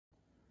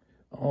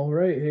All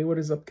right, hey, what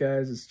is up,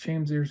 guys? It's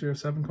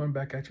James007 coming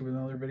back at you with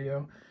another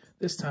video.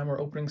 This time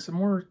we're opening some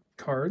more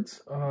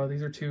cards.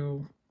 These are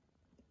two,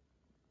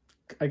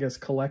 I guess,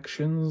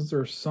 collections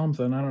or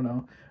something. I don't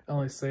know. I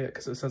only say it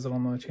because it says it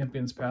on the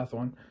Champions Path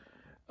one.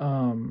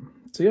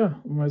 So yeah,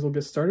 we might as well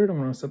get started. I'm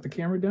going to set the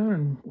camera down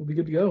and we'll be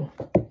good to go.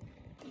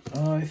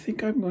 I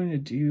think I'm going to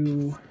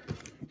do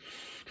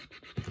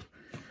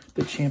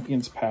the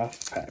Champions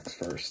Path packs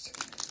first.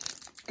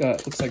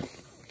 Looks like,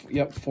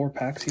 yep, 4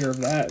 packs here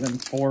of that, and then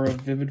 4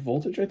 of Vivid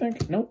Voltage, I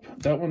think. Nope,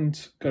 that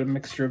one's got a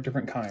mixture of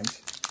different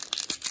kinds.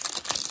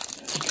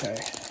 Okay,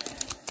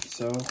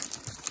 so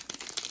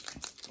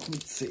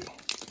let's see.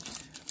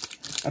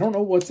 I don't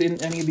know what's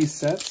in any of these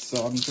sets,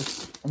 so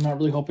I'm not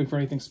really hoping for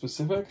anything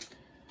specific,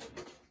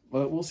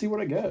 but we'll see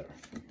what I get.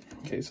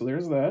 Okay, so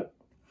there's that.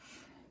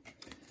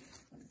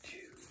 1, 2,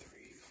 3,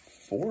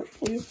 4,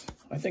 I believe,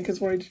 I think is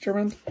what I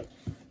determined.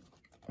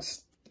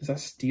 Is that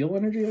Steel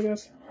Energy, I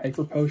guess?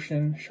 Hyper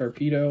Potion,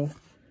 Sharpedo,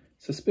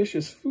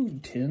 Suspicious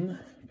Food Tin,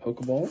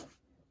 Pokeball.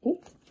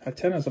 Oh,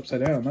 Hatena's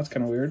upside down. That's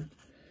kind of weird.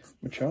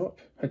 Machop,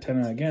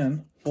 Hatena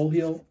again. Full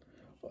Heal,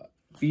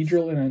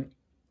 Beedrill, and an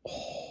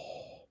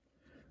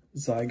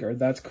Zygarde.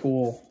 That's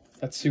cool.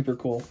 That's super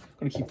cool.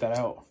 I'm gonna keep that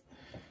out.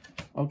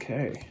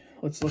 Okay,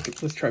 let's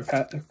try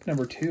pack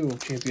number 2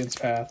 of Champions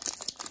Path.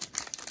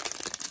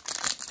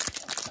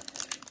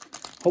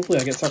 Hopefully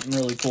I get something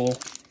really cool.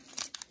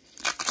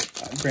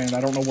 Granted,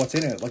 I don't know what's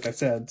in it, like I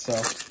said, so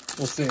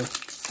we'll see.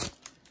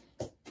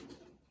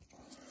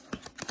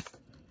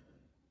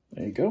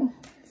 There you go.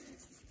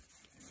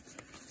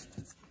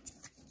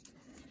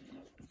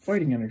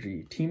 Fighting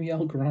Energy, Team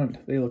Yell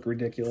Grunt. They look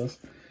ridiculous.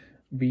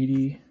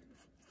 Beatty,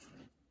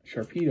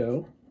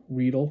 Sharpedo,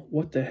 Weedle.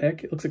 What the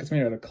heck? It looks like it's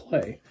made out of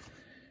clay.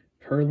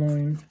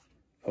 Purloin,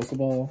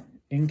 Pokeball,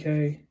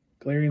 Inkay,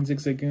 Galarian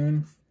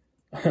Zigzagoon,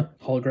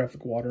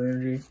 Holographic Water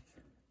Energy.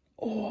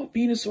 Oh,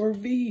 Venusaur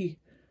V!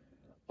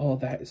 Oh,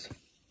 that is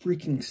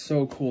freaking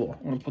so cool.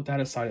 I'm going to put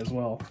that aside as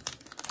well.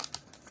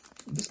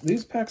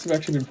 These packs have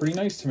actually been pretty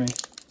nice to me,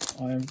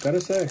 I've got to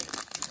say.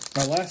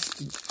 My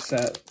last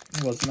set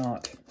was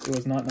not. It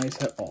was not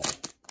nice at all.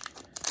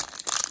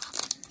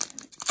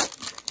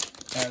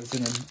 As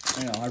in,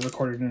 I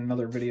recorded in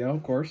another video,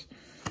 of course.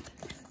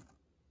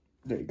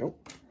 There you go.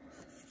 2,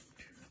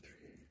 3,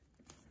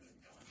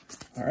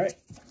 4. All right.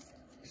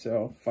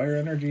 So, Fire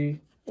Energy.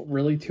 Oh,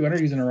 really? 2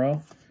 energies in a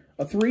row?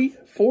 A 3?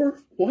 4?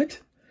 What?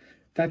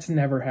 That's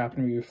never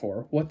happened to me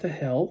before. What the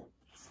hell?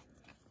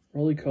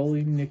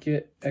 Roly-Poly,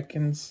 Nickit,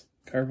 Ekans,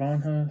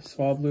 Carvanha,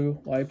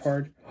 Swablu,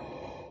 Liepard.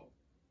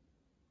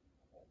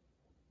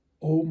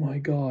 Oh my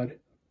god.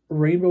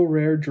 Rainbow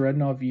Rare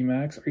Dreadnought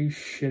VMAX. Are you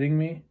shitting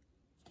me?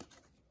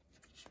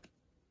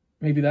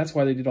 Maybe that's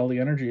why they did all the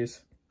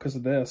energies. Because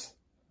of this.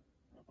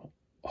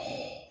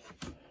 Oh,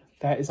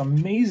 that is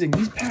amazing.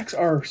 These packs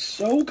are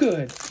so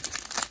good.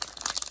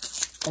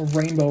 A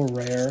Rainbow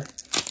Rare.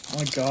 Oh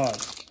my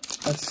god.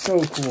 That's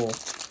so cool.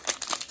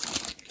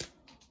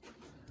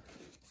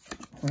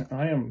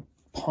 I am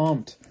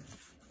pumped.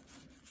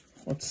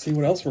 Let's see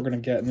what else we're going to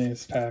get in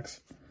these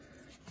packs.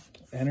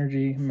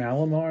 Energy,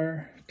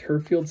 Malamar,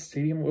 Turffield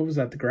Stadium. What was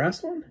that? The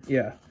grass one?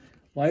 Yeah.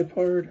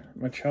 Liepard,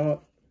 Machop,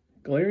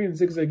 Galarian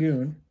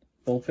Zigzagoon,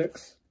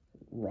 Vulpix,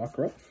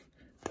 Rockruff,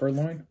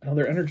 Purloin,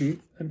 another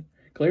Energy, and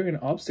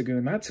Galarian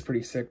Obstagoon. That's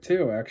pretty sick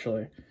too,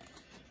 actually.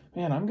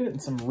 Man, I'm getting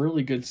some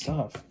really good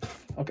stuff.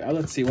 Okay,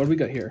 let's see. What do we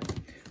got here?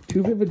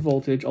 2 Vivid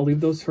Voltage. I'll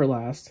leave those for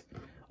last.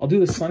 I'll do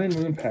the Sun and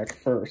Moon pack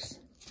first.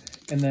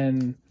 And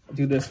then I'll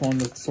do this one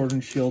with Sword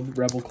and Shield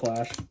Rebel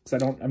Clash.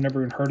 Because I've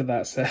never even heard of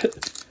that set.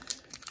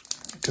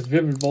 Because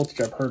Vivid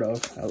Voltage I've heard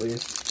of, at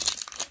least.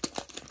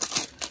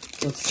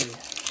 Let's see.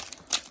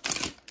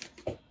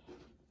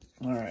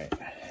 Alright.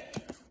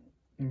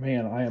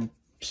 Man, I am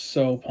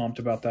so pumped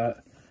about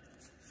that.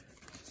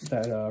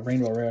 That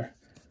Rainbow Rare.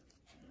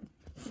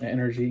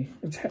 Energy.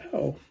 It's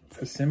how?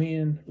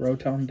 Passimian,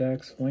 Rotom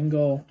Dex,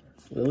 Wingull,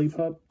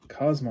 Lillipup,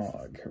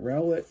 Cosmog,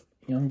 Rowlet,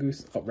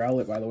 Yungoos. Oh,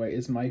 Rowlet, by the way,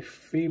 is my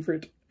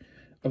favorite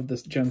of the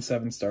Gen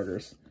 7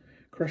 starters.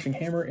 Crushing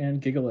Hammer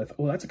and Gigalith.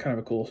 Oh, that's a kind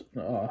of a cool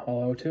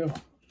holo, too.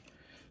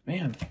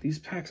 Man, these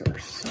packs are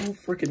so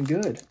freaking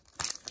good.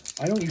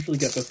 I don't usually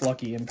get this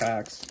lucky in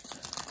packs.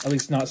 At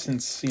least not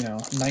since,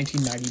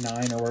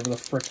 1999 or whatever the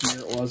frick year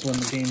it was when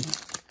the game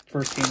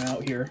first came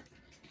out here.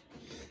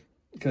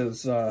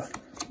 Because that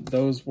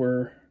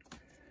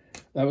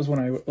was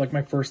when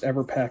my first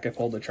ever pack I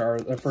pulled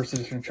a first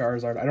edition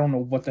Charizard. I don't know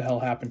what the hell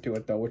happened to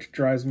it though, which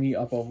drives me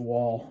up a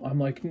wall. I'm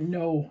like,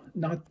 no,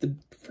 not the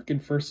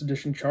freaking first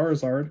edition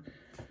Charizard.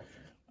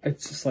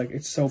 It's just like,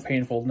 it's so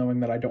painful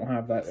knowing that I don't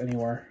have that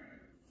anywhere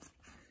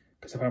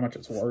because of how much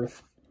it's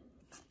worth.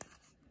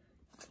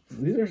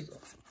 These are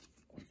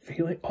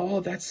feeling, oh,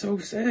 that's so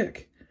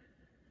sick.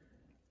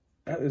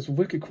 That is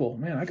wicked cool.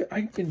 Man,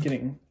 I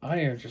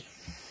am just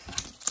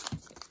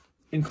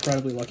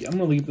incredibly lucky. I'm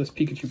going to leave this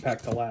Pikachu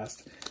pack to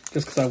last,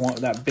 just because I want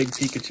that big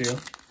Pikachu.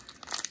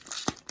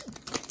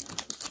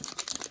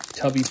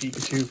 Tubby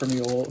Pikachu from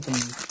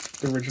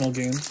the original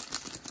games.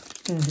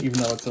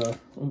 Even though it's a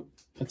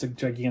It's a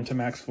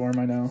Gigantamax form,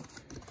 I know.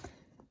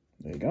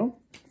 There you go.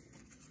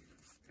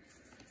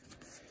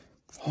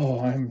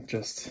 Oh, I'm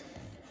just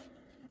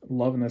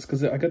loving this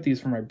because I got these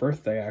for my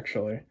birthday,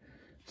 actually.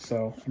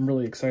 So I'm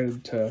really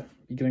excited to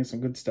be getting some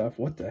good stuff.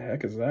 What the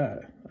heck is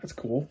that? That's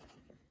cool.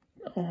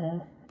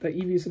 Oh, that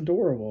Eevee's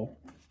adorable.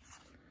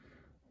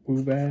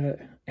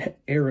 Woobat,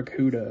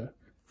 Arrokuda,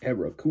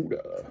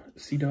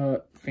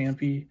 Seedot,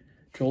 Phanpy,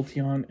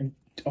 Jolteon, and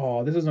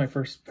oh, this is my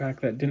first pack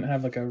that didn't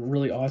have like a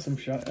really awesome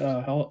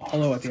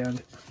holo at the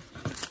end.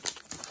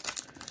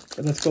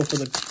 But let's go for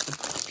the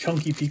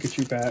chunky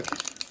Pikachu pack.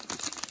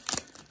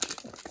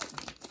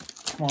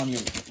 Come on, you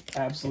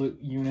absolute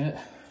unit.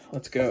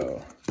 Let's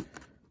go.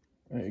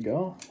 There you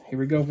go. Here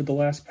we go with the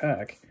last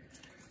pack.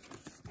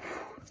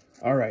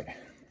 All right.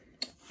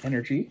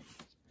 Energy,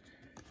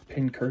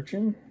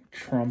 Pincurchin,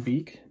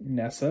 Trumbeak,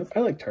 Nessa. I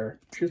liked her.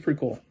 She was pretty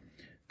cool.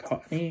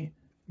 Cottony,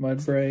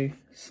 Mudbray,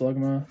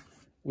 Slugma,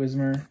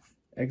 Whismur,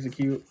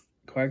 Execute,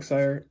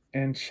 Quagsire,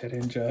 and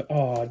Shedinja.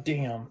 Oh,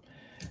 damn.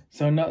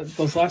 So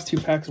those last two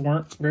packs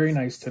weren't very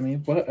nice to me,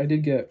 but I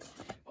did get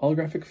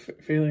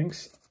Holographic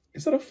Phalanx.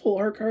 Is that a full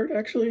art card,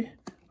 actually?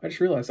 I just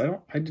realized. I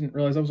didn't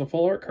realize that was a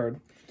full art card.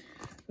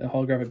 The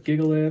Holographic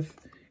Gigalith,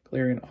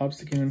 Galarian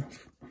Obstagoon,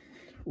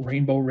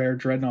 Rainbow Rare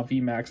Dreadnought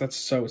VMAX. That's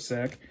so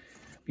sick.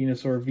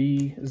 Venusaur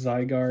V,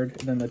 Zygarde,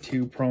 and then the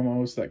two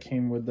promos that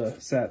came with the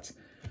sets.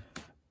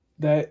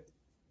 That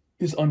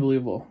is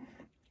unbelievable.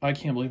 I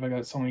can't believe I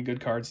got so many good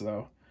cards,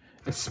 though.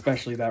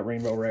 Especially that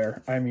Rainbow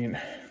Rare. I mean,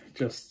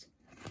 just...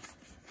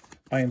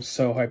 I am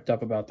so hyped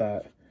up about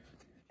that.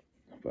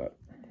 But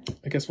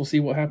I guess we'll see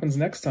what happens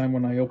next time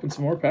when I open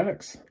some more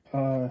packs.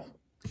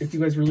 If you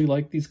guys really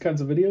like these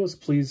kinds of videos,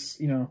 please,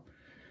 you know,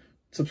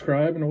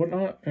 subscribe and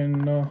whatnot.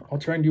 And I'll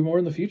try and do more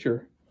in the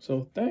future.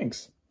 So,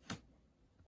 thanks.